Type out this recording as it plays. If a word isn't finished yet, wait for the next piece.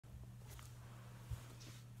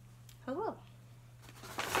Hello.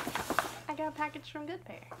 I got a package from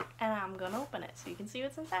Goodfair, and I'm gonna open it so you can see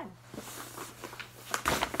what's inside.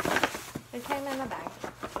 It came in a bag.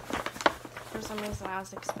 For some reason I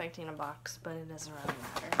was expecting a box, but it doesn't really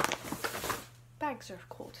matter. Bags are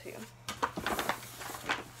cool too.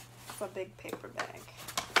 It's a big paper bag.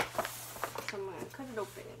 So I'm gonna cut it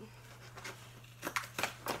open.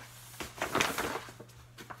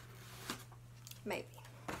 Maybe.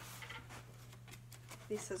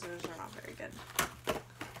 These scissors are not very good.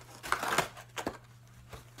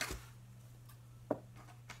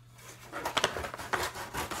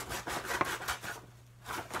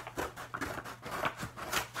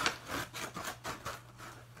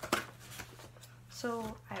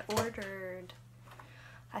 So I ordered,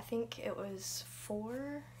 I think it was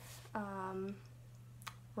 4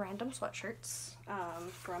 random sweatshirts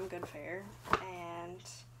from Goodfair, and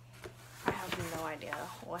I have no idea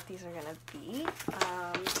what these are gonna be.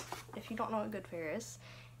 If you don't know what Goodfair is,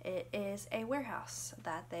 it is a warehouse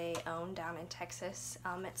that they own down in Texas.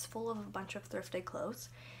 It's full of a bunch of thrifted clothes,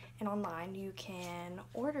 and online you can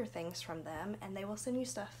order things from them and they will send you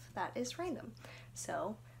stuff that is random.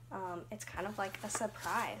 So it's kind of like a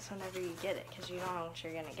surprise whenever you get it, because you don't know what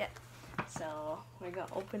you're gonna get. So we're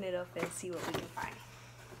gonna open it up and see what we can find.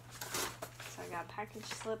 So I got a package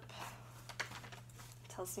slip.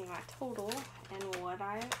 Tells me my total and what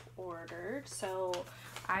I ordered. So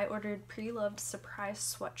I ordered Pre-Loved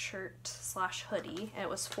Surprise Sweatshirt / hoodie, and it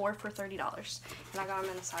was 4 for $30, and I got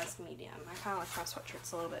them in a size medium. I kind of like my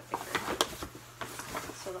sweatshirts a little bit bigger.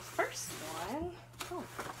 So the first one, oh,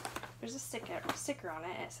 there's a sticker on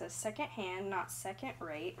it. It says second hand, not second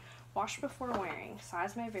rate. Wash before wearing.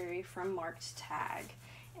 Size may vary from marked tag.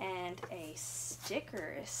 And a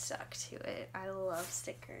sticker is stuck to it. I love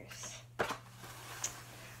stickers.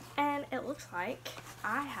 And it looks like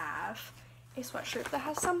I have a sweatshirt that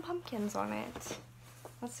has some pumpkins on it.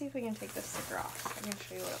 Let's see if we can take this sticker off. I can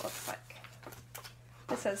show you what it looks like.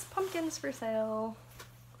 It says pumpkins for sale.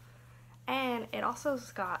 And it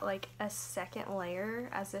also's got like a second layer,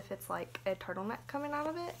 as if it's like a turtleneck coming out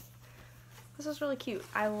of it. This is really cute.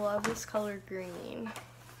 I love this color green,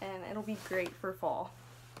 and it'll be great for fall.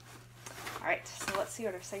 Alright, so let's see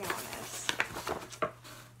what our second one is.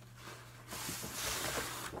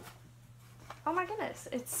 Oh my goodness,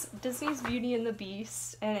 it's Disney's Beauty and the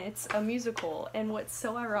Beast, and it's a musical. And what's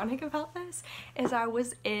so ironic about this is I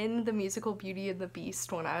was in the musical Beauty and the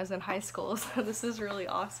Beast when I was in high school, so this is really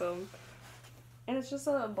awesome. And it's just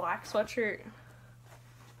a black sweatshirt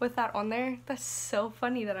with that on there. That's so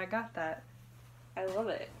funny that I got that. I love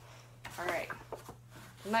it. Alright,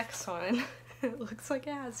 next one. It looks like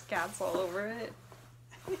it has cats all over it.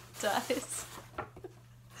 It does.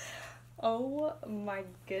 Oh my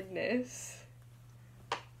goodness.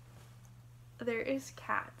 There is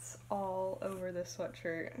cats all over this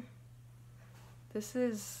sweatshirt. This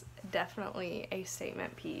is definitely a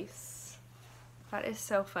statement piece. That is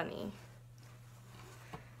so funny.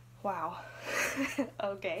 Wow.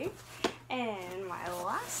 Okay. And my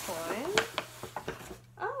last one.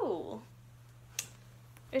 Oh.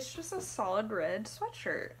 It's just a solid red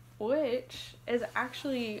sweatshirt, which is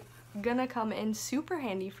actually gonna come in super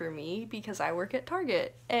handy for me because I work at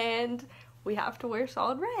Target and we have to wear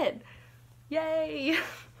solid red. Yay!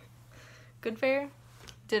 Goodfair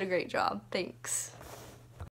did a great job. Thanks.